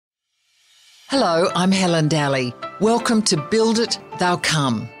Hello, I'm Helen Daly. Welcome to Build It, They'll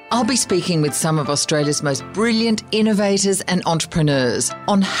Come. I'll be speaking with some of Australia's most brilliant innovators and entrepreneurs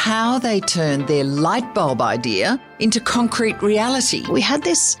on how they turned their light bulb idea into concrete reality. We had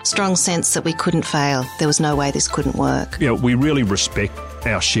this strong sense that we couldn't fail. There was no way this couldn't work. You know, we really respect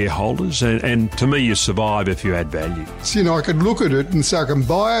our shareholders, and to me, you survive if you add value. So, I can look at it and say I can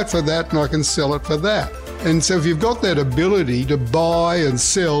buy it for that and I can sell it for that. And so if you've got that ability to buy and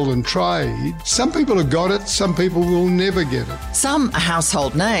sell and trade, some people have got it, some people will never get it. Some are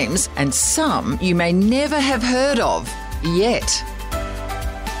household names and some you may never have heard of yet.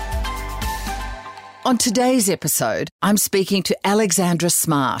 On today's episode, I'm speaking to Alexandra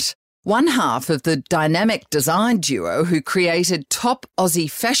Smart, one half of the dynamic design duo who created top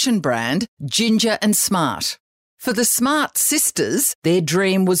Aussie fashion brand Ginger and Smart. For the Smart sisters, their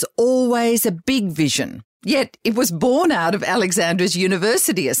dream was always a big vision. Yet it was born out of Alexandra's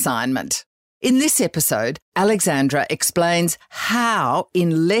university assignment. In this episode, Alexandra explains how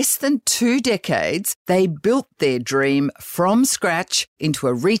in less than 2 decades they built their dream from scratch into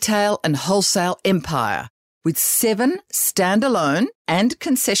a retail and wholesale empire with 7 standalone and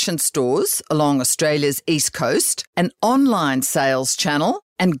concession stores along Australia's east coast, an online sales channel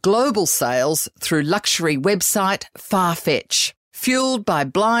and global sales through luxury website Farfetch. Fueled by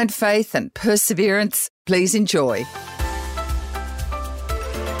blind faith and perseverance, please enjoy.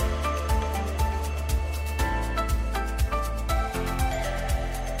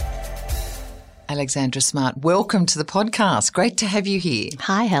 Alexandra Smart, welcome to the podcast. Great to have you here.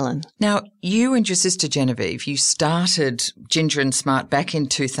 Hi, Helen. Now, you and your sister Genevieve, you started Ginger and Smart back in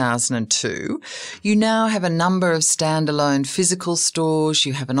 2002. You now have a number of standalone physical stores.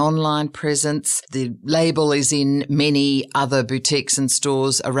 You have an online presence. The label is in many other boutiques and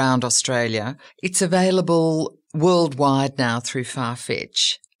stores around Australia. It's available worldwide now through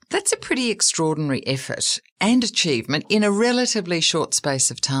Farfetch. That's a pretty extraordinary effort and achievement in a relatively short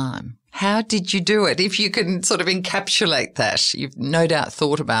space of time. How did you do it? If you can sort of encapsulate that, you've no doubt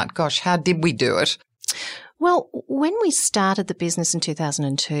thought about, gosh, how did we do it? Well, when we started the business in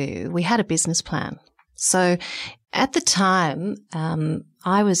 2002, we had a business plan. So at the time,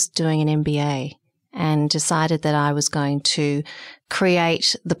 I was doing an MBA and decided that I was going to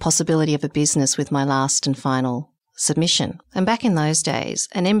create the possibility of a business with my last and final submission. And back in those days,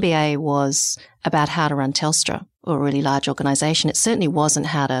 an MBA was about how to run Telstra or a really large organisation. It certainly wasn't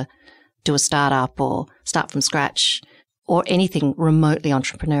how to do a startup or start from scratch or anything remotely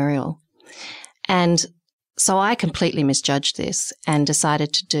entrepreneurial. And so I completely misjudged this and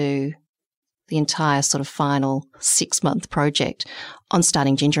decided to do the entire sort of final 6-month project on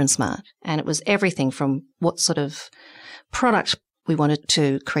starting Ginger and Smart. And it was everything from what sort of product we wanted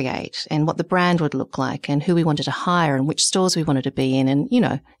to create and what the brand would look like and who we wanted to hire and which stores we wanted to be in. And,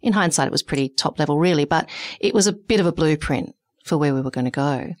 in hindsight, it was pretty top level really, but it was a bit of a blueprint for where we were going to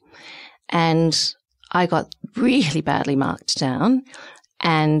go. And I got really badly marked down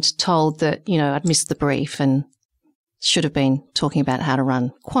and told that, I'd missed the brief and should have been talking about how to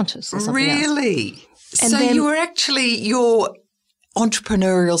run Qantas or something else. Really? So you were actually, your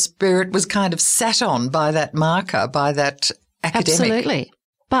entrepreneurial spirit was kind of sat on by that marker, by that academic. Absolutely.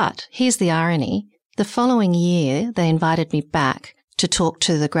 But here's the irony. The following year, they invited me back to talk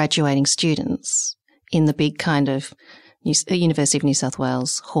to the graduating students in the big kind of University of New South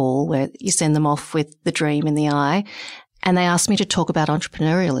Wales hall where you send them off with the dream in the eye. And they asked me to talk about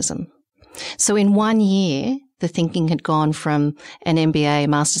entrepreneurialism. So in 1 year, the thinking had gone from an MBA,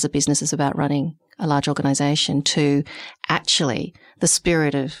 Masters of Business is about running a large organisation, to actually the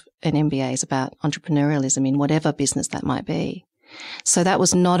spirit of an MBA is about entrepreneurialism in whatever business that might be. So that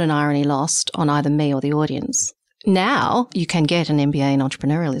was not an irony lost on either me or the audience. Now you can get an MBA in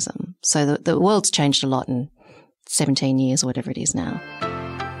entrepreneurialism. So the world's changed a lot in 17 years or whatever it is now.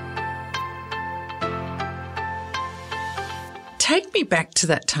 Take me back to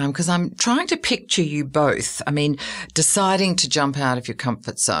that time because I'm trying to picture you both. I mean, deciding to jump out of your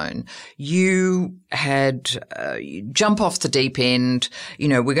comfort zone. You had you jump off the deep end.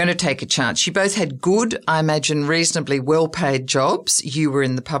 We're going to take a chance. You both had good, I imagine, reasonably well-paid jobs. You were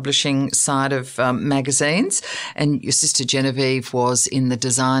in the publishing side of magazines and your sister Genevieve was in the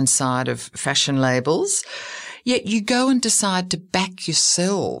design side of fashion labels. Yet you go and decide to back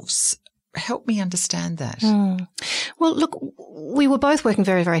yourselves. Help me understand that. Well, look, we were both working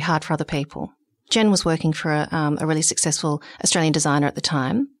very, very hard for other people. Jen was working for a really successful Australian designer at the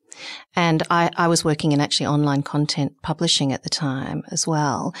time, And I was working in actually online content publishing at the time as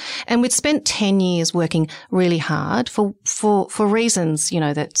well. And we'd spent 10 years working really hard for reasons,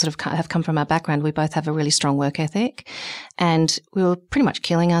 that sort of have come from our background. We both have a really strong work ethic, and we were pretty much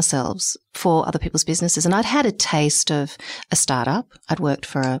killing ourselves for other people's businesses. And I'd had a taste of a startup. I'd worked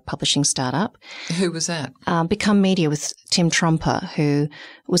for a publishing startup. Who was that? Become Media with Tim Trumper, who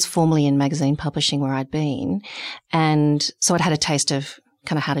was formerly in magazine publishing where I'd been. And so I'd had a taste of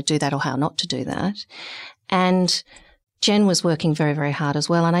kind of how to do that or how not to do that. And Jen was working very, very hard as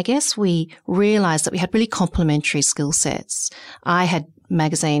well. And I guess we realized that we had really complementary skill sets. I had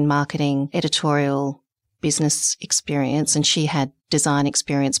magazine marketing, editorial, business experience, and she had design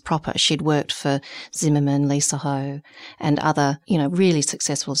experience proper. She'd worked for Zimmerman, Lisa Ho, and other, really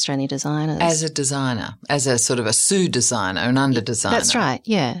successful Australian designers. As a designer, as a sort of a sous designer, an under designer. That's right,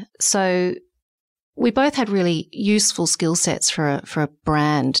 yeah. So we both had really useful skill sets for a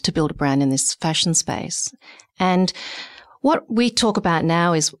brand, to build a brand in this fashion space. And what we talk about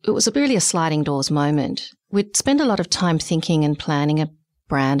now is it was really a sliding doors moment. We'd spend a lot of time thinking and planning a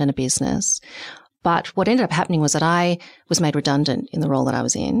brand and a business. But what ended up happening was that I was made redundant in the role that I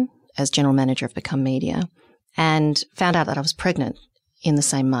was in as general manager of Become Media, and found out that I was pregnant in the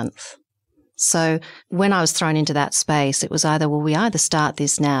same month. So when I was thrown into that space, it was either, well, we either start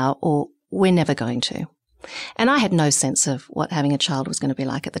this now or we're never going to. And I had no sense of what having a child was going to be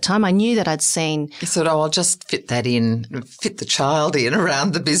like at the time. I knew that I'd seen... You thought, I'll just fit the child in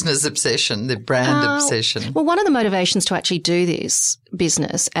around the business obsession, the brand obsession. Well, one of the motivations to actually do this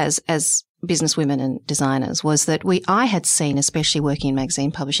business as business women and designers was that I had seen, especially working in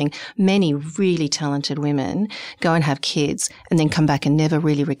magazine publishing, many really talented women go and have kids and then come back and never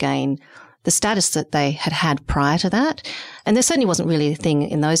really regain the status that they had had prior to that. And there certainly wasn't really a thing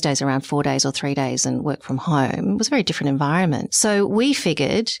in those days around 4 days or 3 days and work from home. It was a very different environment. So we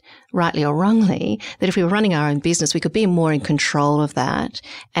figured, rightly or wrongly, that if we were running our own business, we could be more in control of that,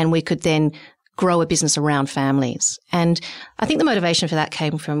 and we could then grow a business around families. And I think the motivation for that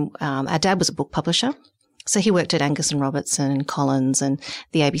came from our dad was a book publisher. So he worked at Angus and Robertson and Collins and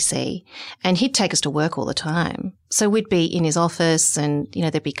the ABC, and he'd take us to work all the time. So we'd be in his office and,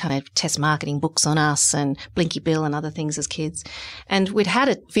 there'd be kind of test marketing books on us and Blinky Bill and other things as kids. And we'd had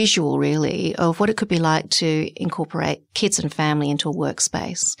a visual really of what it could be like to incorporate kids and family into a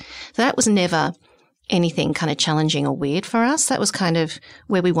workspace. So that was never anything kind of challenging or weird for us. That was kind of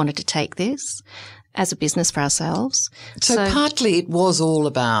where we wanted to take this as a business for ourselves. So partly it was all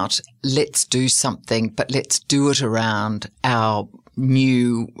about let's do something, but let's do it around our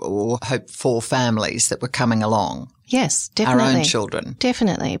new or hoped for families that were coming along. Yes, definitely. Our own children.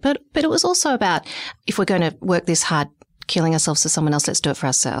 Definitely. But it was also about, if we're going to work this hard, killing ourselves for someone else, let's do it for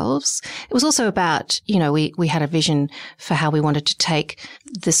ourselves. It was also about, we had a vision for how we wanted to take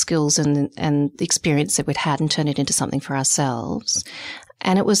the skills and the experience that we'd had and turn it into something for ourselves.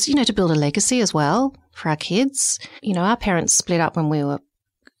 And it was, to build a legacy as well for our kids. Our parents split up when we were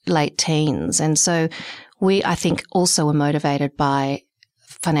late teens. And so I think, also were motivated by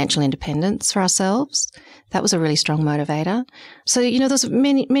financial independence for ourselves. That was a really strong motivator. So, there's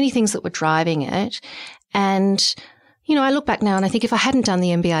many things that were driving it. And, I look back now and I think if I hadn't done the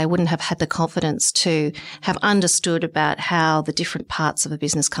MBA, I wouldn't have had the confidence to have understood about how the different parts of a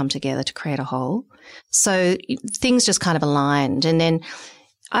business come together to create a whole. So things just kind of aligned. And then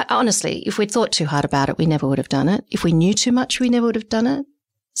honestly, if we'd thought too hard about it, we never would have done it. If we knew too much, we never would have done it.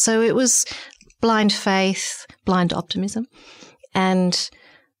 So it was blind faith, blind optimism, and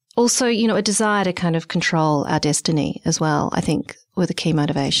also, a desire to kind of control our destiny as well, I think, were the key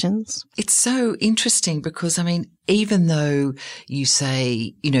motivations. It's so interesting because, even though you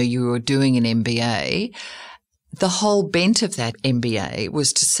say, you were doing an MBA, the whole bent of that MBA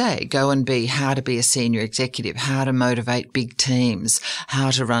was to say, go and be how to be a senior executive, how to motivate big teams,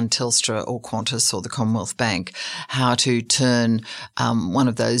 how to run Telstra or Qantas or the Commonwealth Bank, how to turn one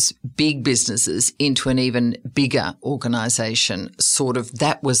of those big businesses into an even bigger organisation. Sort of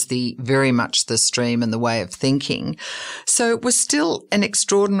that was very much the stream and the way of thinking. So it was still an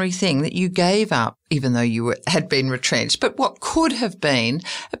extraordinary thing that you gave up, even though you had been retrenched. But what could have been,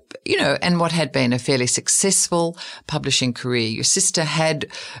 and what had been a fairly successful publishing career. Your sister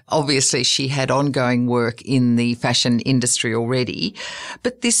she had ongoing work in the fashion industry already.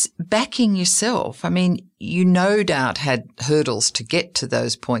 But this backing yourself, you no doubt had hurdles to get to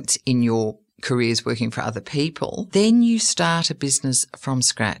those points in your careers working for other people. Then you start a business from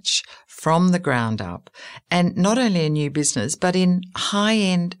scratch, from the ground up, and not only a new business, but in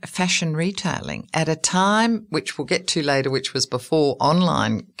high-end fashion retailing at a time, which we'll get to later, which was before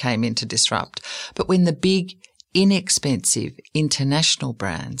online came in to disrupt, but when the big inexpensive international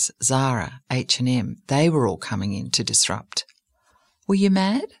brands, Zara, H&M, they were all coming in to disrupt. Were you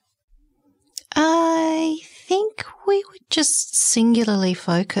mad? I think we were just singularly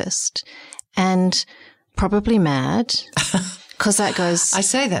focused and probably mad because that goes... I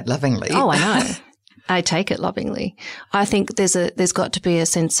say that lovingly. Oh, I know. I take it lovingly. I think there's got to be a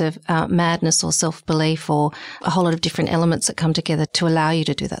sense of madness or self-belief or a whole lot of different elements that come together to allow you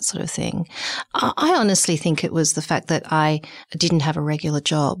to do that sort of thing. I honestly think it was the fact that I didn't have a regular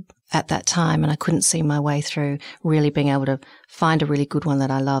job at that time and I couldn't see my way through really being able to find a really good one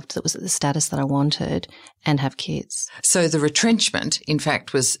that I loved that was at the status that I wanted and have kids. So the retrenchment, in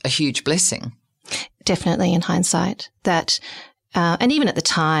fact, was a huge blessing. Definitely in hindsight that... and even at the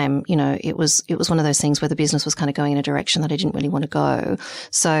time, you know, it was one of those things where the business was kind of going in a direction that I didn't really want to go.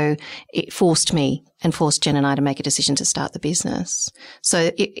 So it forced me and forced Jen and I to make a decision to start the business.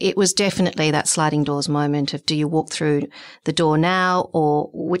 So it was definitely that sliding doors moment of do you walk through the door now or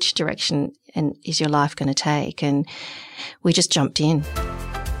which direction and is your life going to take? And we just jumped in.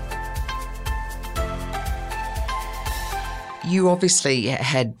 You obviously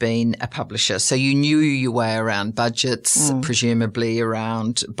had been a publisher, so you knew your way around budgets, presumably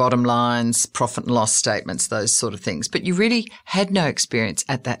around bottom lines, profit and loss statements, those sort of things. But you really had no experience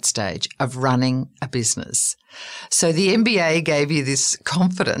at that stage of running a business. So the MBA gave you this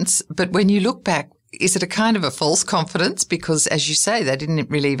confidence, but when you look back, is it a kind of a false confidence? Because as you say, they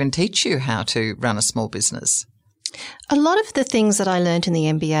didn't really even teach you how to run a small business. A lot of the things that I learned in the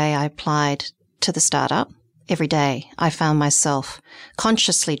MBA, I applied to the startup. Every day, I found myself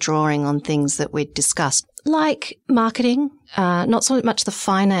consciously drawing on things that we'd discussed, like marketing, not so much the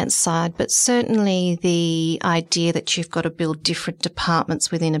finance side, but certainly the idea that you've got to build different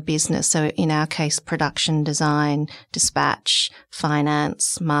departments within a business. So in our case, production, design, dispatch,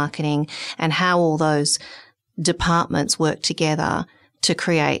 finance, marketing, and how all those departments work together to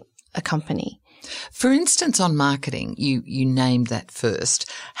create a company. For instance, on marketing, you named that first.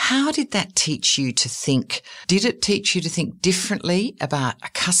 How did that teach you to think? Did it teach you to think differently about a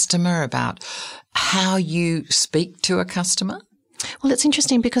customer, about how you speak to a customer? Well, it's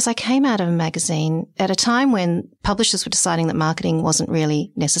interesting because I came out of a magazine at a time when publishers were deciding that marketing wasn't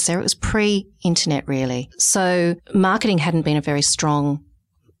really necessary. It was pre-internet, really. So marketing hadn't been a very strong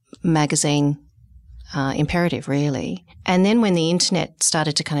magazine imperative, really. And then when the internet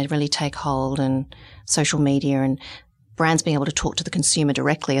started to kind of really take hold and social media and brands being able to talk to the consumer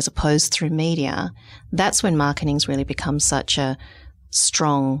directly as opposed through media, that's when marketing's really become such a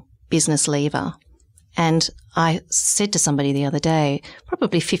strong business lever. And I said to somebody the other day,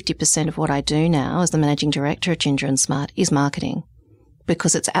 probably 50% of what I do now as the managing director at Ginger and Smart is marketing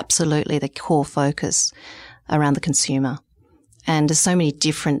because it's absolutely the core focus around the consumer. And there's so many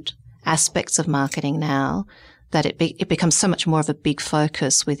different aspects of marketing now that it becomes so much more of a big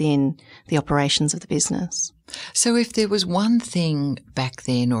focus within the operations of the business. So if there was one thing back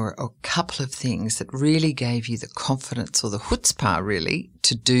then or a couple of things that really gave you the confidence or the chutzpah really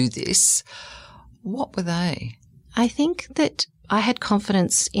to do this, what were they? I think that I had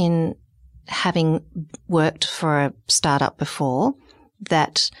confidence in having worked for a startup before,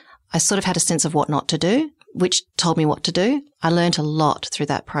 that I sort of had a sense of what not to do, which told me what to do. I learned a lot through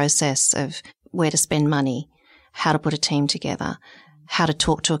that process of where to spend money, how to put a team together, how to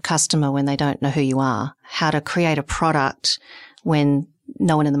talk to a customer when they don't know who you are, how to create a product when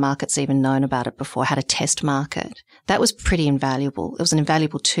no one in the market's even known about it before, how to test market. That was pretty invaluable. It was an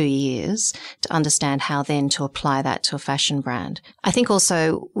invaluable 2 years to understand how then to apply that to a fashion brand. I think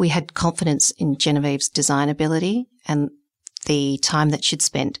also we had confidence in Genevieve's design ability and the time that she'd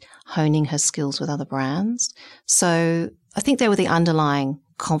spent honing her skills with other brands. So I think they were the underlying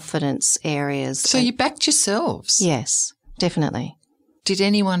confidence areas. So you backed yourselves? Yes, definitely. Did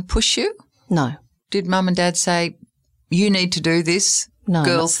anyone push you? No. Did mum and dad say, you need to do this? No.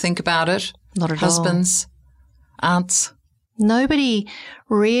 Girls, think about it? Not at Husbands, aunts? Nobody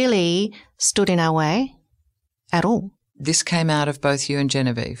really stood in our way at all. This came out of both you and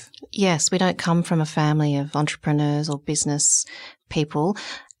Genevieve? Yes, we don't come from a family of entrepreneurs or business people.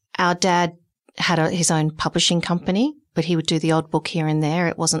 Our dad had his own publishing company, but he would do the odd book here and there.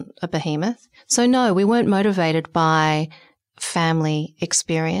 It wasn't a behemoth. So no, we weren't motivated by family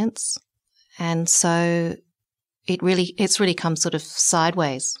experience. And so it's really come sort of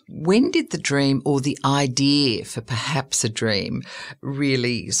sideways. When did the dream or the idea for perhaps a dream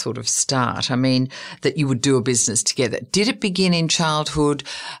really sort of start? I mean, that you would do a business together. Did it begin in childhood?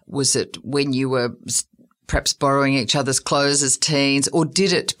 Was it when you were perhaps borrowing each other's clothes as teens? Or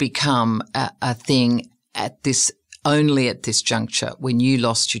did it become a thing at this only at this juncture when you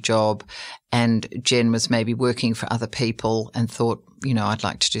lost your job and Jen was maybe working for other people and thought, I'd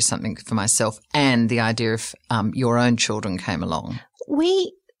like to do something for myself, and the idea of your own children came along?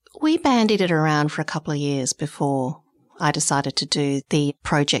 We bandied it around for a couple of years before I decided to do the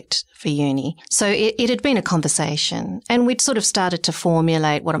project for uni. So it had been a conversation, and we'd sort of started to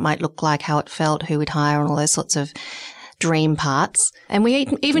formulate what it might look like, how it felt, who we'd hire, and all those sorts of dream parts. And we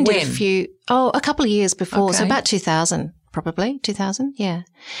even did a couple of years before, okay. So about 2000, probably 2000, yeah.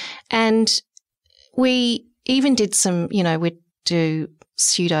 And we even did some, we'd do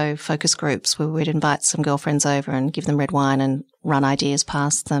pseudo focus groups where we'd invite some girlfriends over and give them red wine and run ideas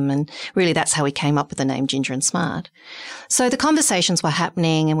past them. And really that's how we came up with the name Ginger and Smart. So the conversations were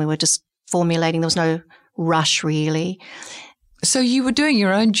happening and we were just formulating. There was no rush really. So you were doing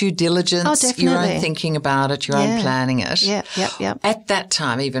your own due diligence, your own thinking about it, your own planning it. Yeah. At that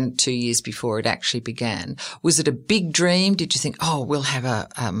time, even 2 years before it actually began, was it a big dream? Did you think, we'll have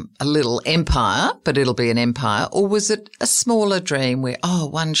a little empire, but it'll be an empire? Or was it a smaller dream where,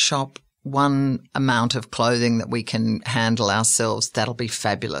 one shop, one amount of clothing that we can handle ourselves, that'll be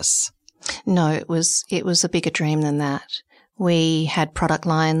fabulous? No, it was a bigger dream than that. We had product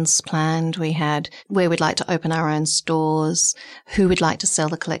lines planned. We had where we'd like to open our own stores, who we'd like to sell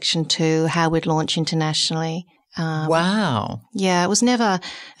the collection to, how we'd launch internationally. Wow. Yeah, it was never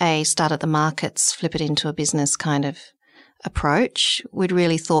a start at the markets, flip it into a business kind of approach. We'd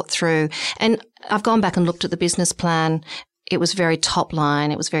really thought through. And I've gone back and looked at the business plan. It was very top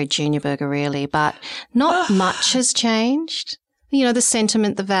line. It was very Junior Burger really, but not much has changed. The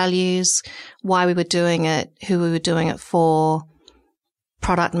sentiment, the values, why we were doing it, who we were doing it for,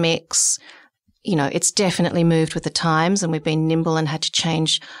 product mix. It's definitely moved with the times and we've been nimble and had to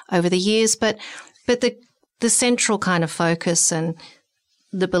change over the years. But the central kind of focus and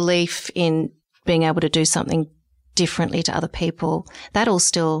the belief in being able to do something differently to other people, that all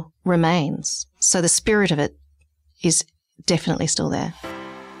still remains. So the spirit of it is definitely still there.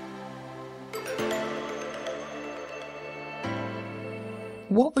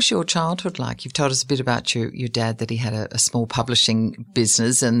 What was your childhood like? You've told us a bit about your dad, that he had a small publishing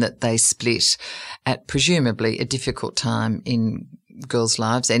business and that they split at presumably a difficult time in girls'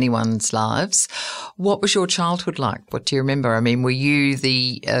 lives, anyone's lives. What was your childhood like? What do you remember? I mean, were you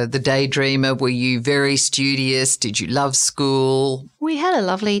the daydreamer? Were you very studious? Did you love school? We had a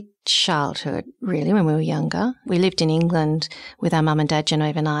lovely childhood, really, when we were younger. We lived in England with our mum and dad,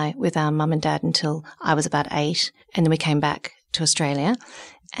 Genevieve and I, with our mum and dad until I was about 8, and then we came back to Australia,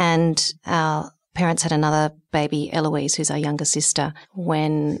 and our parents had another baby, Eloise, who's our younger sister,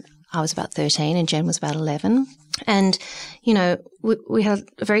 when I was about 13 and Jen was about 11. And, we had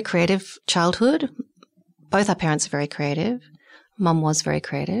a very creative childhood. Both our parents are very creative. Mum was very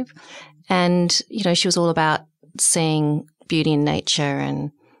creative. And, she was all about seeing beauty in nature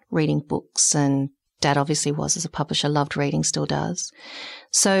and reading books, and Dad obviously was as a publisher, loved reading, still does.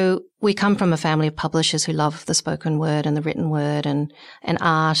 So we come from a family of publishers who love the spoken word and the written word and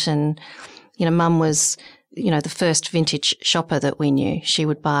art. And, Mum was, the first vintage shopper that we knew. She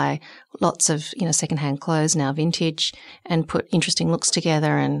would buy lots of, secondhand clothes, now vintage, and put interesting looks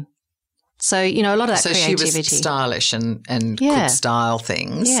together. And so, a lot of that creativity. So she was stylish and could style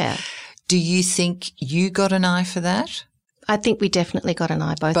things. Yeah. Do you think you got an eye for that? I think we definitely got an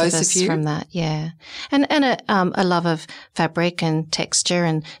eye, both of us, from that, yeah. And a love of fabric and texture,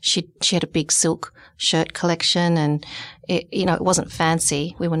 and she had a big silk shirt collection, and it wasn't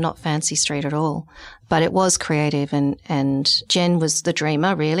fancy. We were not fancy street at all, but it was creative, and Jen was the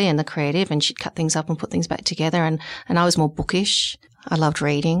dreamer really and the creative, and she'd cut things up and put things back together, and I was more bookish. I loved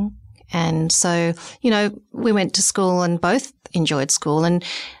reading. And so, we went to school and both enjoyed school. And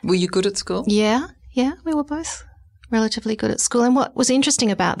were you good at school? Yeah, we were both relatively good at school. And what was interesting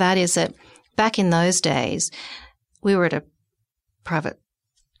about that is that back in those days, we were at a private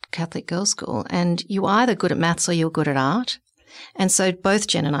Catholic girls' school, and you were either good at maths or you were good at art. And so both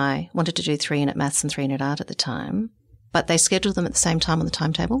Jen and I wanted to do 3-unit maths and 3-unit art at the time, but they scheduled them at the same time on the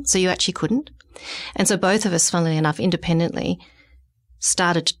timetable, so you actually couldn't. And so both of us, funnily enough, independently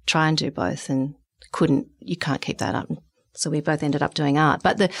started to try and do both and couldn't. You can't keep that up. So we both ended up doing art.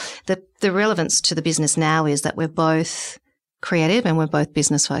 But the relevance to the business now is that we're both creative and we're both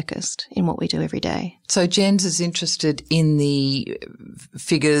business focused in what we do every day. So Jen's as interested in the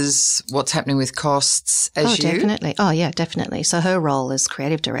figures, what's happening with costs as you? Definitely. Oh, yeah, definitely. So her role as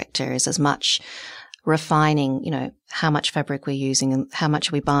creative director is as much refining, how much fabric we're using and how much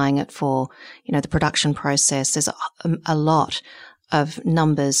are we buying it for, the production process. There's a lot of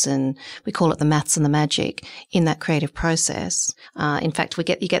numbers, and we call it the maths and the magic in that creative process. In fact, you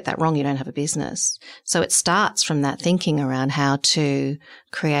get that wrong, you don't have a business. So it starts from that thinking around how to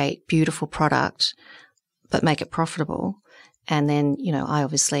create beautiful product, but make it profitable. And then, I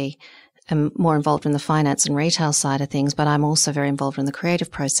obviously am more involved in the finance and retail side of things, but I'm also very involved in the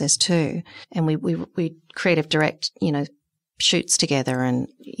creative process too. And we creative direct, shoots together and,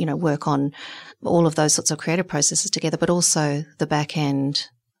 work on all of those sorts of creative processes together, but also the back end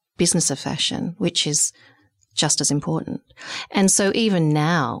business of fashion, which is just as important. And so even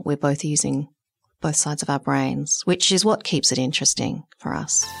now we're both using both sides of our brains, which is what keeps it interesting for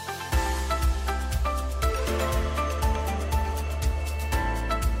us.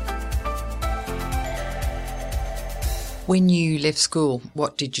 When you left school,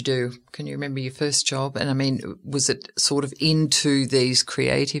 what did you do? Can you remember your first job? And I mean, was it sort of into these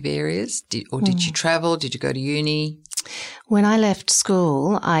creative areas? Did you travel? Did you go to uni? When I left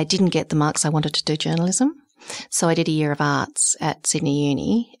school, I didn't get the marks I wanted to do journalism. So I did a year of arts at Sydney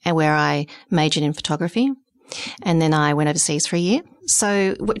Uni, where I majored in photography. And then I went overseas for a year.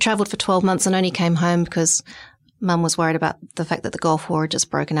 So travelled for 12 months and only came home because Mum was worried about the fact that the Gulf War had just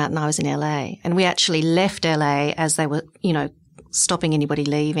broken out and I was in LA. And we actually left LA as they were, stopping anybody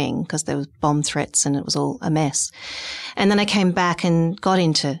leaving because there was bomb threats and it was all a mess. And then I came back and got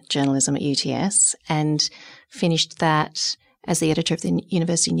into journalism at UTS and finished that as the editor of the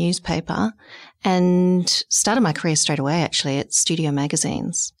university newspaper and started my career straight away actually at Studio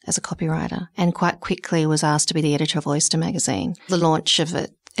Magazines as a copywriter, and quite quickly was asked to be the editor of Oyster Magazine. The launch of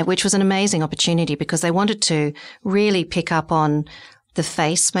it, which was an amazing opportunity because they wanted to really pick up on The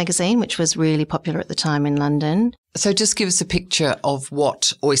Face magazine, which was really popular at the time in London. So just give us a picture of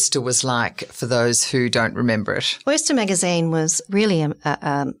what Oyster was like for those who don't remember it. Oyster magazine was really a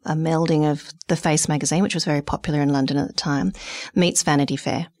melding of The Face magazine, which was very popular in London at the time, meets Vanity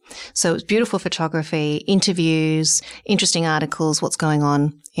Fair. So it was beautiful photography, interviews, interesting articles, what's going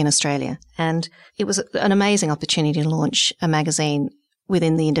on in Australia. And it was an amazing opportunity to launch a magazine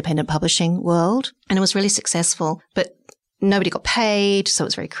within the independent publishing world. And it was really successful, but nobody got paid, so it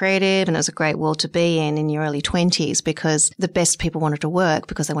was very creative, and it was a great world to be in your early 20s because the best people wanted to work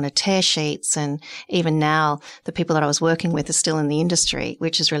because they wanted tear sheets. And even now, the people that I was working with are still in the industry,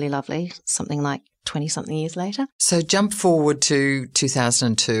 which is really lovely, something like 20-something years later. So jump forward to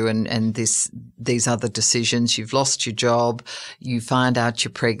 2002 and these other decisions. You've lost your job, you find out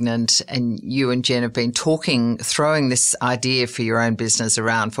you're pregnant, and you and Jen have been throwing this idea for your own business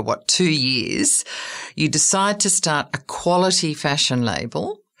around for 2 years. You decide to start a quality fashion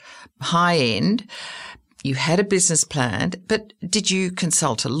label, high end. You had a business plan, but did you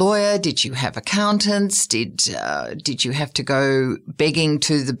consult a lawyer? Did you have accountants? Did you have to go begging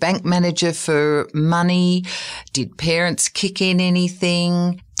to the bank manager for money? Did parents kick in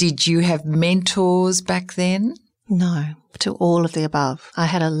anything? Did you have mentors back then? No, to all of the above. I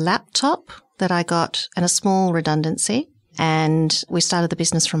had a laptop that I got and a small redundancy, and we started the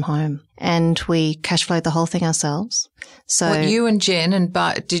business from home and we cash flowed the whole thing ourselves. So you and Jen,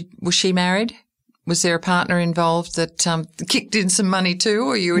 was she married? Was there a partner involved that kicked in some money too,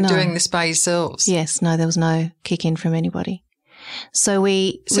 or you were doing this by yourselves? Yes, no, there was no kick in from anybody. So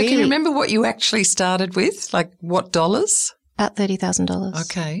can you remember what you actually started with? Like what dollars? About $30,000.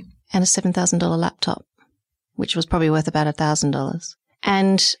 Okay. And a $7,000 laptop, which was probably worth about $1,000.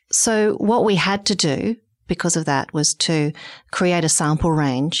 And so what we had to do because of that was to create a sample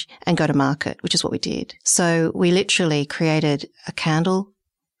range and go to market, which is what we did. So we literally created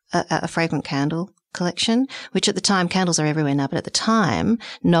a fragrant candle collection, which at the time, candles are everywhere now, but at the time,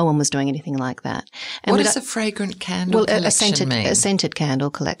 no one was doing anything like that. And what does a fragrant candle collection mean? A scented candle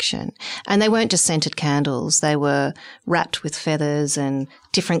collection. And they weren't just scented candles. They were wrapped with feathers and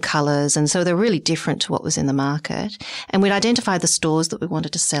different colours. And so they're really different to what was in the market. And we'd identified the stores that we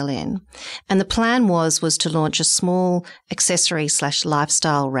wanted to sell in. And the plan was to launch a small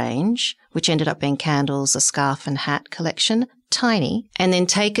accessory/lifestyle range, which ended up being candles, a scarf and hat collection, tiny, and then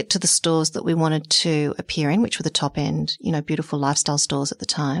take it to the stores that we wanted to appear in, which were the top end, beautiful lifestyle stores at the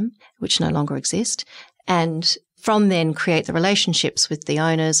time, which no longer exist. And from then create the relationships with the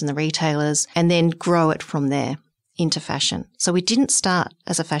owners and the retailers and then grow it from there into fashion. So we didn't start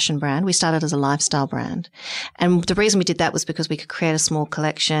as a fashion brand. We started as a lifestyle brand. And the reason we did that was because we could create a small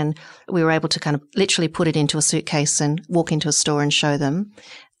collection. We were able to kind of literally put it into a suitcase and walk into a store and show them.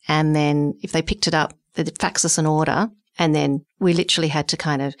 And then if they picked it up, they'd fax us an order. And then we literally had to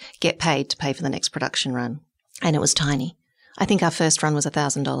kind of get paid to pay for the next production run. And it was tiny. I think our first run was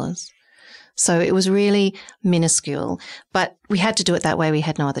 $1,000. So it was really minuscule, but we had to do it that way. We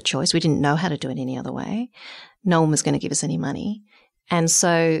had no other choice. We didn't know how to do it any other way. No one was going to give us any money. And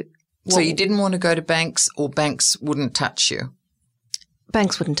so... So you didn't want to go to banks, or banks wouldn't touch you?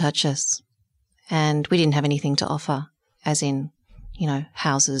 Banks wouldn't touch us. And we didn't have anything to offer, as in,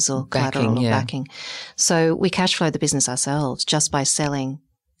 houses or collateral or backing. So we cash flowed the business ourselves just by selling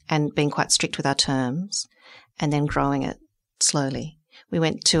and being quite strict with our terms and then growing it slowly. We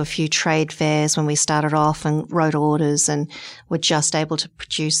went to a few trade fairs when we started off and wrote orders and were just able to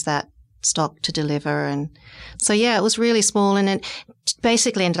produce that stock to deliver. And so, it was really small, and it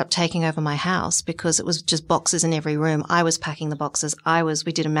basically ended up taking over my house because it was just boxes in every room. I was packing the boxes.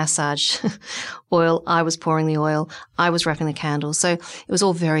 We did a massage oil. I was pouring the oil. I was wrapping the candles. So it was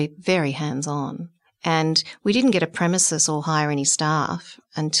all very, very hands-on. And we didn't get a premises or hire any staff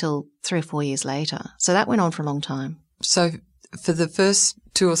until 3 or 4 years later. So that went on for a long time. So for the first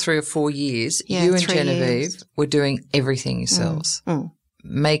 2 or 3 or 4 years, you and Genevieve were doing everything yourselves.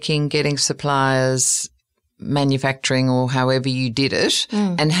 Making, getting suppliers, manufacturing, or however you did it.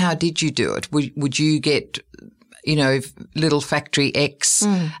 And how did you do it? Would you get, little factory X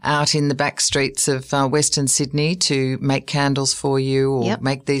out in the back streets of Western Sydney to make candles for you or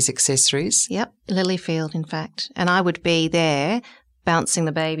make these accessories? Yep, Lilyfield, in fact. And I would be there bouncing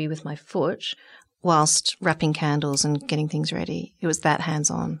the baby with my foot whilst wrapping candles and getting things ready. It was that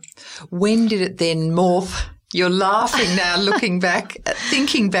hands-on. When did it then morph? You're laughing now, looking back,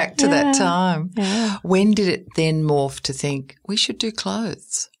 thinking back to that time. Yeah. When did it then morph to think, we should do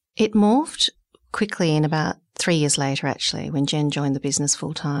clothes? It morphed quickly in about 3 years later, actually, when Jen joined the business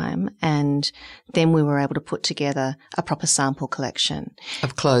full-time, and then we were able to put together a proper sample collection.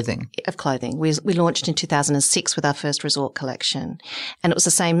 Of clothing? Of clothing. We launched in 2006 with our first resort collection, and it was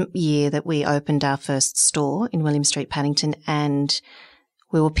the same year that we opened our first store in William Street, Paddington, and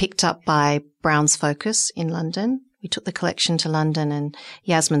we were picked up by Brown's Focus in London. We took the collection to London, and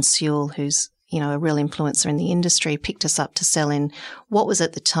Yasmin Sewell, who's, a real influencer in the industry, picked us up to sell in what was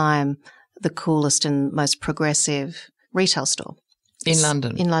at the time the coolest and most progressive retail store. In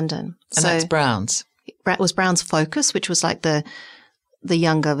London? In London. And that's Brown's? It was Brown's Focus, which was like the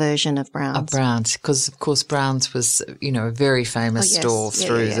younger version of Brown's. Of Brown's, because, of course, Brown's was, a very famous store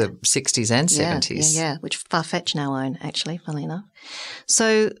through the 60s and 70s. Yeah, which Farfetch now own, actually, funnily enough.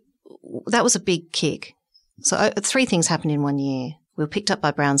 So that was a big kick. So 3 things happened in 1 year. We were picked up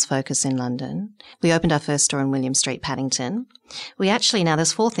by Brown's Focus in London. We opened our first store in William Street, Paddington.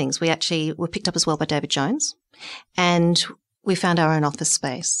 There's 4 things. We actually were picked up as well by David Jones, and we found our own office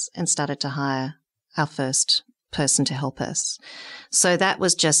space and started to hire our first person to help us. So that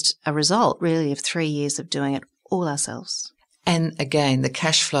was just a result, really, of 3 years of doing it all ourselves. And again, the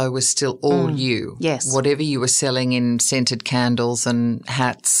cash flow was still all you. Yes. Whatever you were selling in scented candles and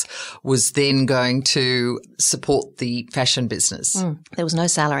hats was then going to support the fashion business. There was no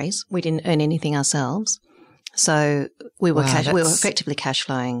salaries. We didn't earn anything ourselves. So we were we were effectively cash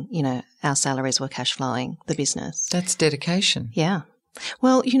flowing, our salaries were cash flowing the business. That's dedication. Yeah.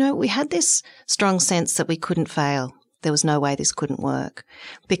 Well, we had this strong sense that we couldn't fail. There was no way this couldn't work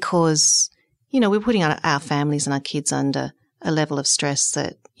because, we were putting our families and our kids under a level of stress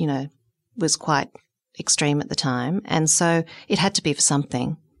that, was quite extreme at the time. And so it had to be for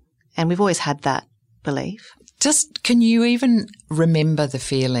something. And we've always had that belief. Can you even remember the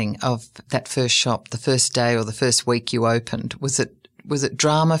feeling of that first shop, the first day or the first week you opened? Was it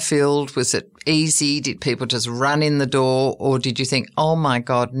drama filled? Was it easy? Did people just run in the door, or did you think, oh my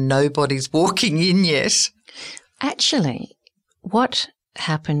God, nobody's walking in yet? Actually, what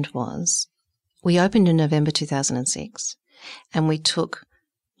happened was we opened in November 2006 and we took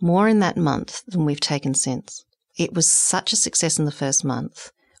more in that month than we've taken since. It was such a success in the first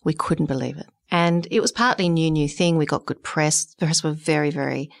month. We couldn't believe it. And it was partly new thing. We got good press. The press were very,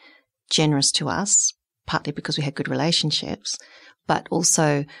 very generous to us, partly because we had good relationships, but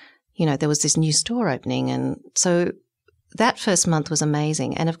also, there was this new store opening. And so that first month was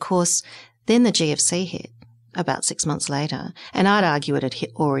amazing. And of course, then the GFC hit about 6 months later. And I'd argue it had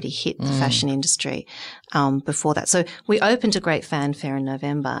already hit the fashion industry before that. So we opened to great fanfare in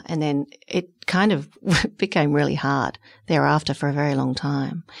November, and then it kind of became really hard thereafter for a very long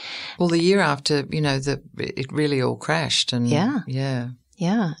time. Well, the year after, it really all crashed. And Yeah.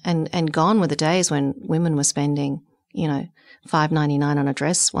 And gone were the days when women were spending, $5.99 on a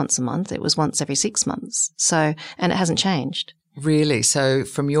dress once a month. It was once every 6 months. So, and it hasn't changed. Really? So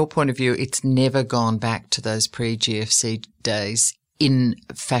from your point of view, it's never gone back to those pre-GFC days in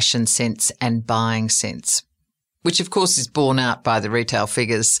fashion sense and buying sense, which of course is borne out by the retail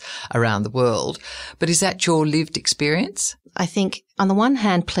figures around the world. But is that your lived experience? I think on the one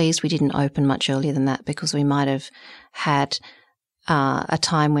hand, pleased we didn't open much earlier than that, because we might have had a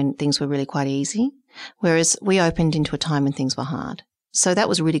time when things were really quite easy, whereas we opened into a time when things were hard. So that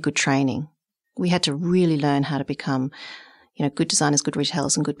was really good training. We had to really learn how to become, good designers, good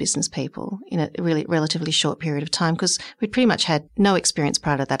retailers and good business people in a really relatively short period of time, because we'd pretty much had no experience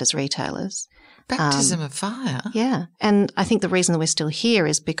prior to that as retailers. Baptism of fire. Yeah. And I think the reason that we're still here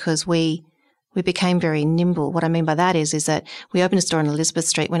is because we became very nimble. What I mean by that is that we opened a store on Elizabeth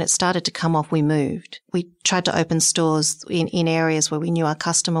Street. When it started to come off, we moved. We tried to open stores in areas where we knew our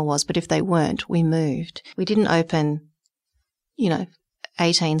customer was, but if they weren't, we moved. We didn't open,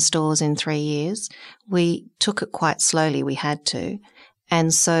 18 stores in 3 years. We took it quite slowly. We had to.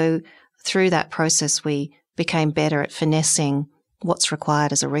 And so through that process, we became better at finessing what's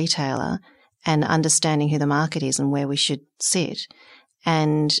required as a retailer and understanding who the market is and where we should sit.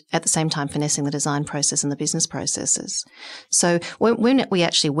 And at the same time, finessing the design process and the business processes. So when we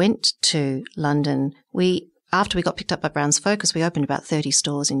actually went to London, after we got picked up by Browns Focus, we opened about 30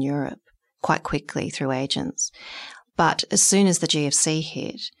 stores in Europe quite quickly through agents. But as soon as the GFC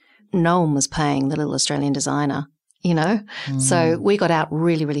hit, no one was paying the little Australian designer, So we got out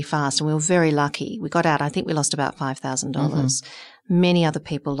really, really fast, and we were very lucky. We got out, I think we lost about $5,000. Many other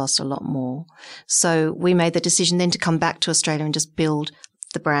people lost a lot more. So we made the decision then to come back to Australia and just build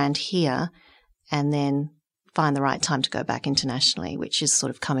the brand here and then find the right time to go back internationally, which is sort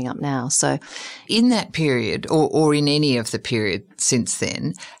of coming up now. So in that period or in any of the period since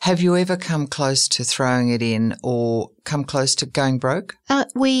then, have you ever come close to throwing it in or come close to going broke?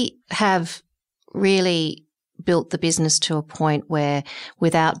 We have really built the business to a point where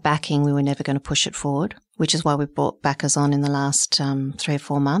without backing, we were never going to push it forward, which is why we brought backers on in the last 3 or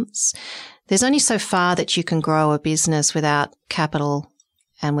 4 months. There's only so far that you can grow a business without capital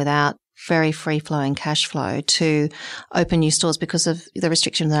and without very free-flowing cash flow to open new stores because of the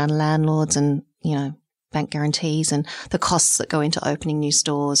restrictions around landlords and, bank guarantees and the costs that go into opening new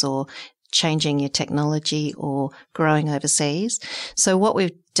stores or changing your technology or growing overseas. So what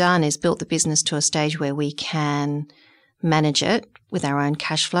we've done is built the business to a stage where we can manage it with our own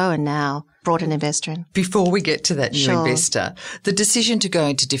cash flow and now brought an investor in. Before we get to that new investor, the decision to go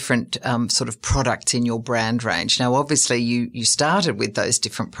into different sort of products in your brand range. Now, obviously, you started with those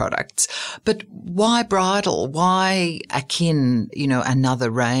different products, but why bridal? Why akin,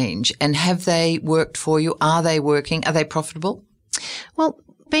 another range? And have they worked for you? Are they working? Are they profitable? Well,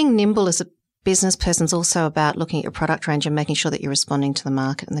 being nimble as a business person is also about looking at your product range and making sure that you're responding to the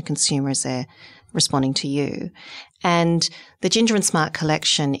market and the consumer is there responding to you. And the Ginger and Smart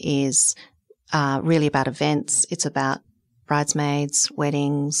collection is really about events. It's about bridesmaids,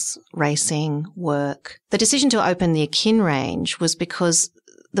 weddings, racing, work. The decision to open the Akin range was because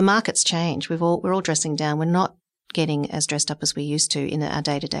the market's changed. We're all dressing down. We're not getting as dressed up as we used to in our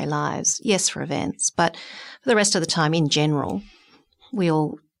day-to-day lives. Yes, for events, but for the rest of the time, in general, we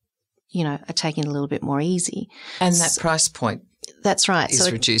all, are taking it a little bit more easy. And that price point. That's right.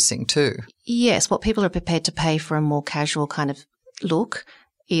 Is reducing too. Yes. What people are prepared to pay for a more casual kind of look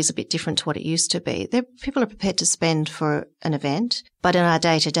is a bit different to what it used to be. People are prepared to spend for an event, but in our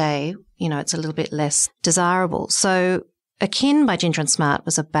day-to-day, it's a little bit less desirable. So Akin by Ginger and Smart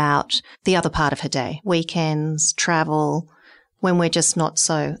was about the other part of her day, weekends, travel, when we're just not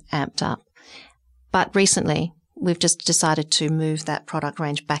so amped up. But recently, we've just decided to move that product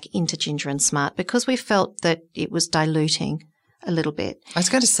range back into Ginger and Smart because we felt that it was diluting a little bit. I was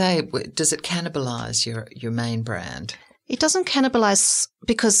going to say, does it cannibalise your main brand? It doesn't cannibalise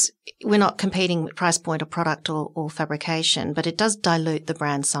because we're not competing with price point or product or fabrication, but it does dilute the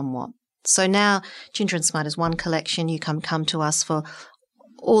brand somewhat. So now Ginger and Smart is one collection. You come to us for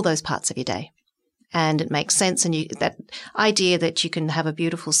all those parts of your day. And it makes sense. And that idea that you can have a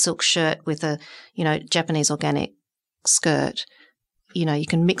beautiful silk shirt with a, Japanese organic skirt, you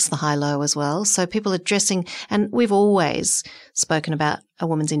can mix the high-low as well. So people are dressing, and we've always spoken about a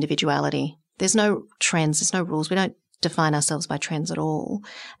woman's individuality. There's no trends, there's no rules. We don't define ourselves by trends at all.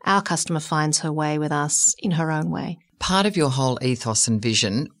 Our customer finds her way with us in her own way. Part of your whole ethos and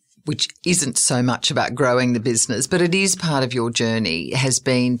vision, which isn't so much about growing the business, but it is part of your journey, has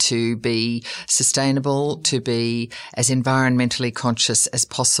been to be sustainable, to be as environmentally conscious as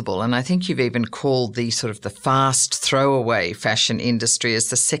possible. And I think you've even called the sort of the fast throwaway fashion industry as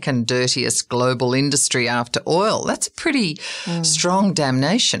the second dirtiest global industry after oil. That's a pretty strong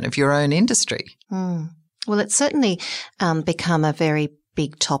damnation of your own industry. Well, it's certainly become a very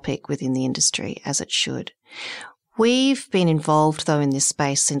big topic within the industry, as it should. We've been involved, though, in this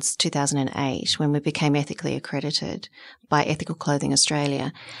space since 2008 when we became ethically accredited by Ethical Clothing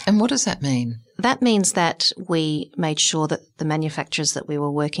Australia. And what does that mean? That means that we made sure that the manufacturers that we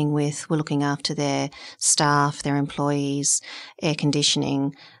were working with were looking after their staff, their employees, air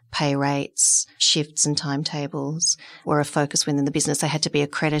conditioning, pay rates, shifts and timetables were a focus within the business. They had to be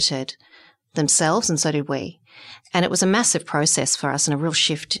accredited themselves, and so did we. And it was a massive process for us and a real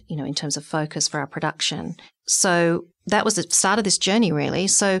shift, in terms of focus for our production. So that was the start of this journey, really.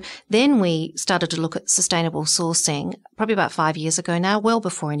 So then we started to look at sustainable sourcing probably about 5 years ago now, well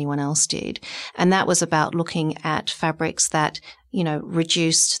before anyone else did. And that was about looking at fabrics that,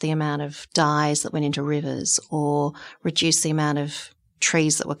 reduced the amount of dyes that went into rivers or reduced the amount of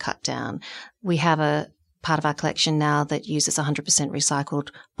trees that were cut down. We have a part of our collection now that uses 100% recycled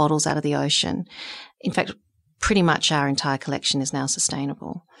bottles out of the ocean. In fact, pretty much our entire collection is now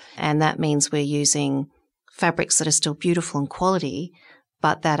sustainable. And that means we're using fabrics that are still beautiful in quality,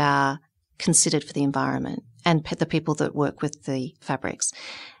 but that are considered for the environment and the people that work with the fabrics.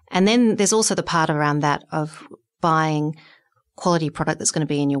 And then there's also the part around that of buying quality product that's going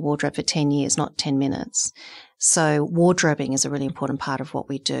to be in your wardrobe for 10 years, not 10 minutes. So wardrobing is a really important part of what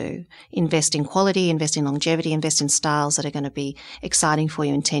we do. Invest in quality, invest in longevity, invest in styles that are going to be exciting for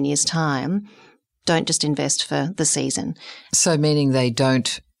you in 10 years' time. Don't just invest for the season. So meaning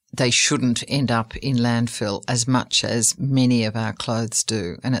they shouldn't end up in landfill as much as many of our clothes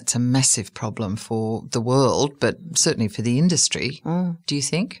do. And it's a massive problem for the world, but certainly for the industry. Do you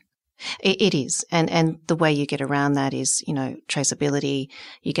think? It is. And the way you get around that is, traceability.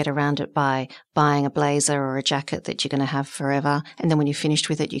 You get around it by buying a blazer or a jacket that you're going to have forever. And then when you're finished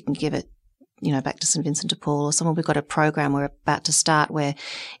with it, you can give it, back to St. Vincent de Paul or someone. We've got a program we're about to start where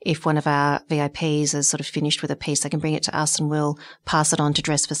if one of our VIPs is sort of finished with a piece, they can bring it to us and we'll pass it on to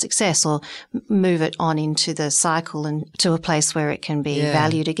Dress for Success or move it on into the cycle and to a place where it can be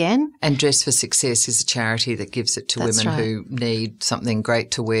valued again. And Dress for Success is a charity that gives it to women who need something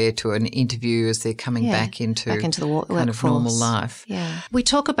great to wear to an interview as they're coming back into the kind of normal life. Yeah. We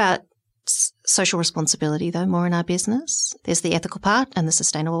talk about social responsibility, though, more in our business. There's the ethical part and the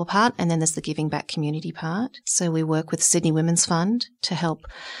sustainable part, and then there's the giving back community part. So we work with Sydney Women's Fund to help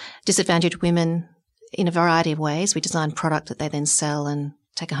disadvantaged women in a variety of ways. We design product that they then sell and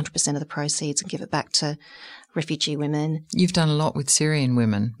take 100% of the proceeds and give it back to refugee women. You've done a lot with Syrian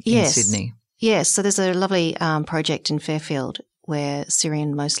women in Sydney. Yes. So there's a lovely project in Fairfield where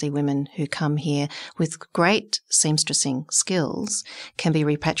Syrian, mostly women who come here with great seamstressing skills can be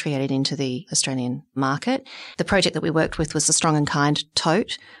repatriated into the Australian market. The project that we worked with was the Strong and Kind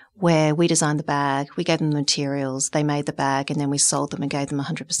tote, where we designed the bag, we gave them the materials, they made the bag, and then we sold them and gave them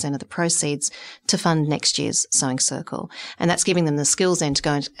 100% of the proceeds to fund next year's Sewing Circle. And that's giving them the skills then to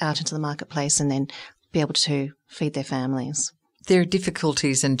go out into the marketplace and then be able to feed their families. There are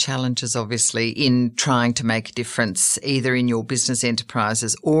difficulties and challenges, obviously, in trying to make a difference either in your business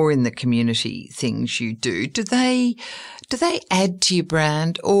enterprises or in the community things you do. Do they add to your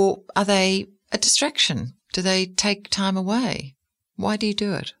brand or are they a distraction? Do they take time away? Why do you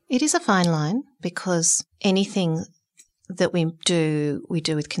do it? It is a fine line because anything that we do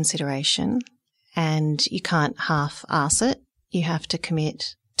with consideration and you can't half-arse it. You have to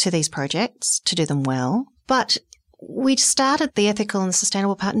commit to these projects to do them well. But we started the ethical and the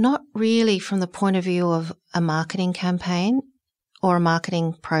sustainable part not really from the point of view of a marketing campaign or a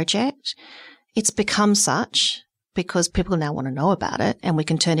marketing project. It's become such because people now want to know about it and we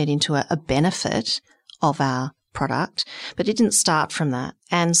can turn it into a benefit of our product. But it didn't start from that.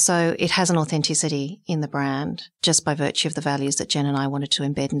 And so it has an authenticity in the brand just by virtue of the values that Jen and I wanted to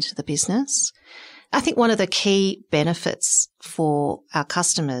embed into the business. I think one of the key benefits for our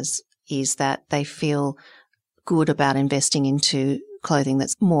customers is that they feel good about investing into clothing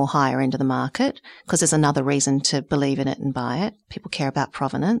that's more higher end of the market because there's another reason to believe in it and buy it. People care about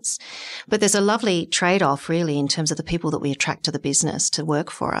provenance. But there's a lovely trade-off really in terms of the people that we attract to the business to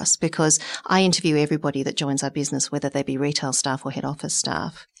work for us because I interview everybody that joins our business, whether they be retail staff or head office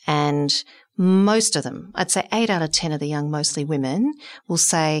staff. And most of them, I'd say 8 out of 10 of the young, mostly women, will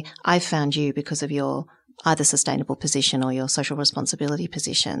say, I found you because of your either sustainable position or your social responsibility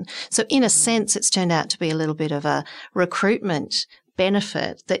position. So in a sense, it's turned out to be a little bit of a recruitment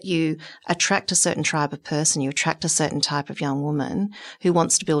benefit that you attract a certain tribe of person, you attract a certain type of young woman who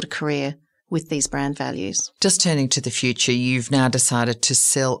wants to build a career with these brand values. Just turning to the future, you've now decided to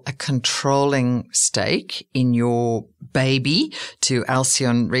sell a controlling stake in your baby to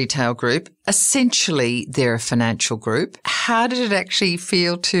Alcyon Retail Group. Essentially, they're a financial group. How did it actually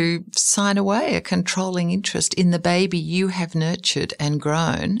feel to sign away a controlling interest in the baby you have nurtured and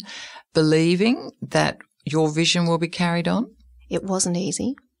grown, believing that your vision will be carried on? It wasn't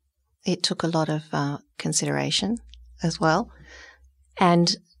easy. It took a lot of consideration as well.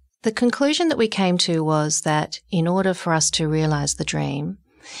 And the conclusion that we came to was that in order for us to realise the dream,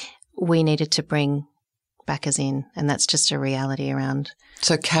 we needed to bring backers in, and that's just a reality around.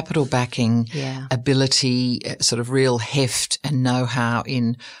 So capital backing, ability, sort of real heft and know-how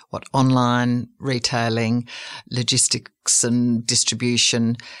in online retailing, logistics and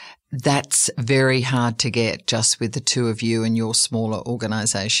distribution. That's very hard to get just with the two of you and your smaller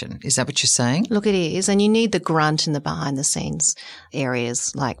organisation. Is that what you're saying? Look, it is. And you need the grunt and the behind-the-scenes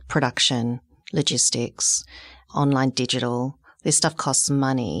areas like production, logistics, online digital. This stuff costs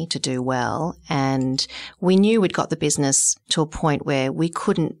money to do well. And we knew we'd got the business to a point where we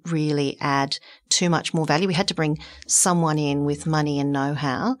couldn't really add too much more value. We had to bring someone in with money and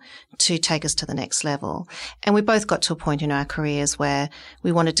know-how to take us to the next level. And we both got to a point in our careers where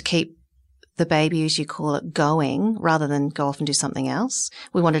we wanted to keep the baby, as you call it, going rather than go off and do something else.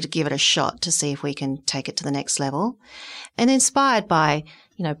 We wanted to give it a shot to see if we can take it to the next level. And inspired by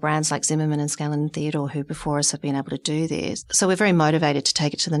brands like Zimmerman and Scanlon and Theodore, who before us have been able to do this. So we're very motivated to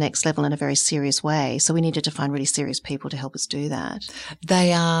take it to the next level in a very serious way. So we needed to find really serious people to help us do that.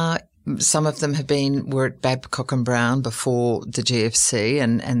 Some of them were at Babcock & Brown before the GFC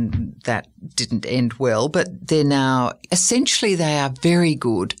and that didn't end well, but they're now, essentially they are very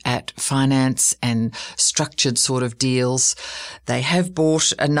good at finance and structured sort of deals. They have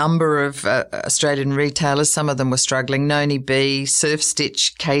bought a number of Australian retailers. Some of them were struggling. Noni B, Surf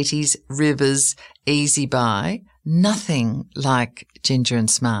Stitch, Katie's, Rivers, Easy Buy. Nothing like Ginger and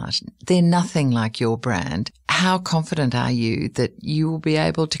Smart. They're nothing like your brand. How confident are you that you will be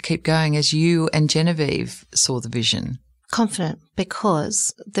able to keep going as you and Genevieve saw the vision? Confident,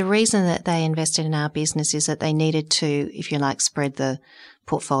 because the reason that they invested in our business is that they needed to, if you like, spread the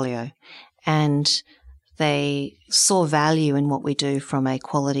portfolio. And they saw value in what we do from a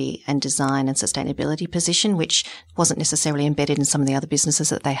quality and design and sustainability position, which wasn't necessarily embedded in some of the other businesses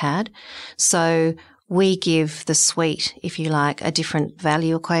that they had. So we give the suite, if you like, a different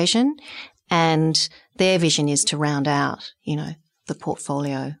value equation, and their vision is to round out, the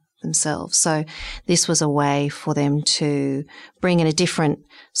portfolio themselves. So this was a way for them to bring in a different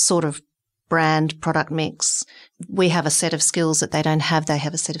sort of brand product mix. We have a set of skills that they don't have. They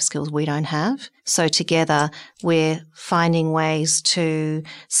have a set of skills we don't have. So together we're finding ways to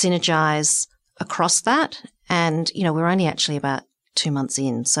synergize across that. And, we're only actually about 2 months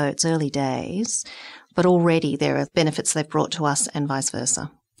in, so it's early days. But already there are benefits they've brought to us and vice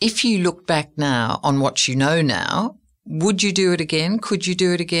versa. If you look back now on what you know now, would you do it again? Could you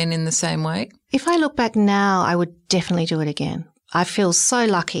do it again in the same way? If I look back now, I would definitely do it again. I feel so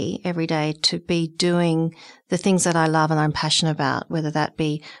lucky every day to be doing the things that I love and I'm passionate about, whether that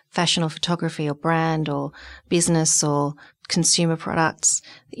be fashion or photography or brand or business or consumer products.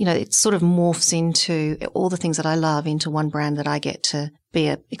 It sort of morphs into all the things that I love into one brand that I get to be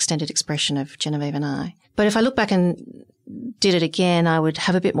an extended expression of Genevieve and I. But if I look back and did it again, I would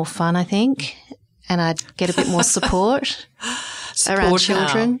have a bit more fun, I think, and I'd get a bit more support around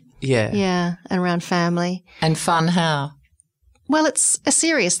children. How? Yeah. Yeah, and around family. And fun how? Well, it's a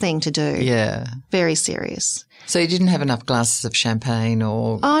serious thing to do. Yeah. Very serious. So you didn't have enough glasses of champagne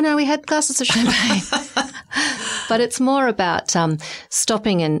or? Oh, no, we had glasses of champagne. But it's more about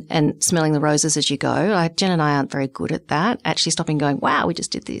stopping and smelling the roses as you go. Like Jen and I aren't very good at that, actually stopping going, wow, we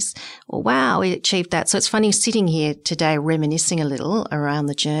just did this, or wow, we achieved that. So it's funny sitting here today reminiscing a little around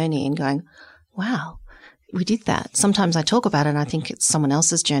the journey and going, wow, we did that. Sometimes I talk about it and I think it's someone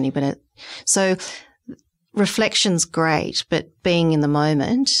else's journey. So reflection's great, but being in the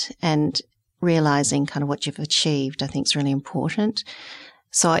moment and realizing kind of what you've achieved, I think is really important.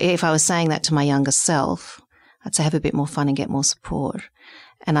 So if I was saying that to my younger self, I'd say have a bit more fun and get more support.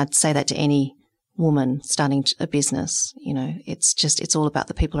 And I'd say that to any woman starting a business. It's all about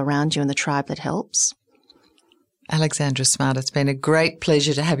the people around you and the tribe that helps. Alexandra Smart, it's been a great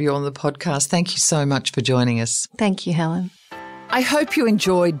pleasure to have you on the podcast. Thank you so much for joining us. Thank you, Helen. I hope you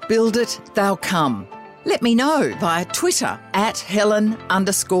enjoyed Build It, They'll Come. Let me know via Twitter @Helen_Dally.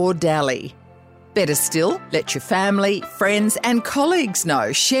 Better still, let your family, friends and colleagues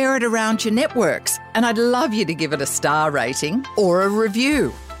know. Share it around your networks. And I'd love you to give it a star rating or a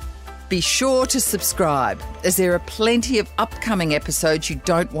review. Be sure to subscribe, as there are plenty of upcoming episodes you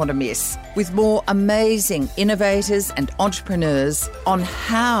don't want to miss, with more amazing innovators and entrepreneurs on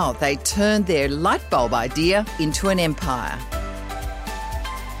how they turned their light bulb idea into an empire.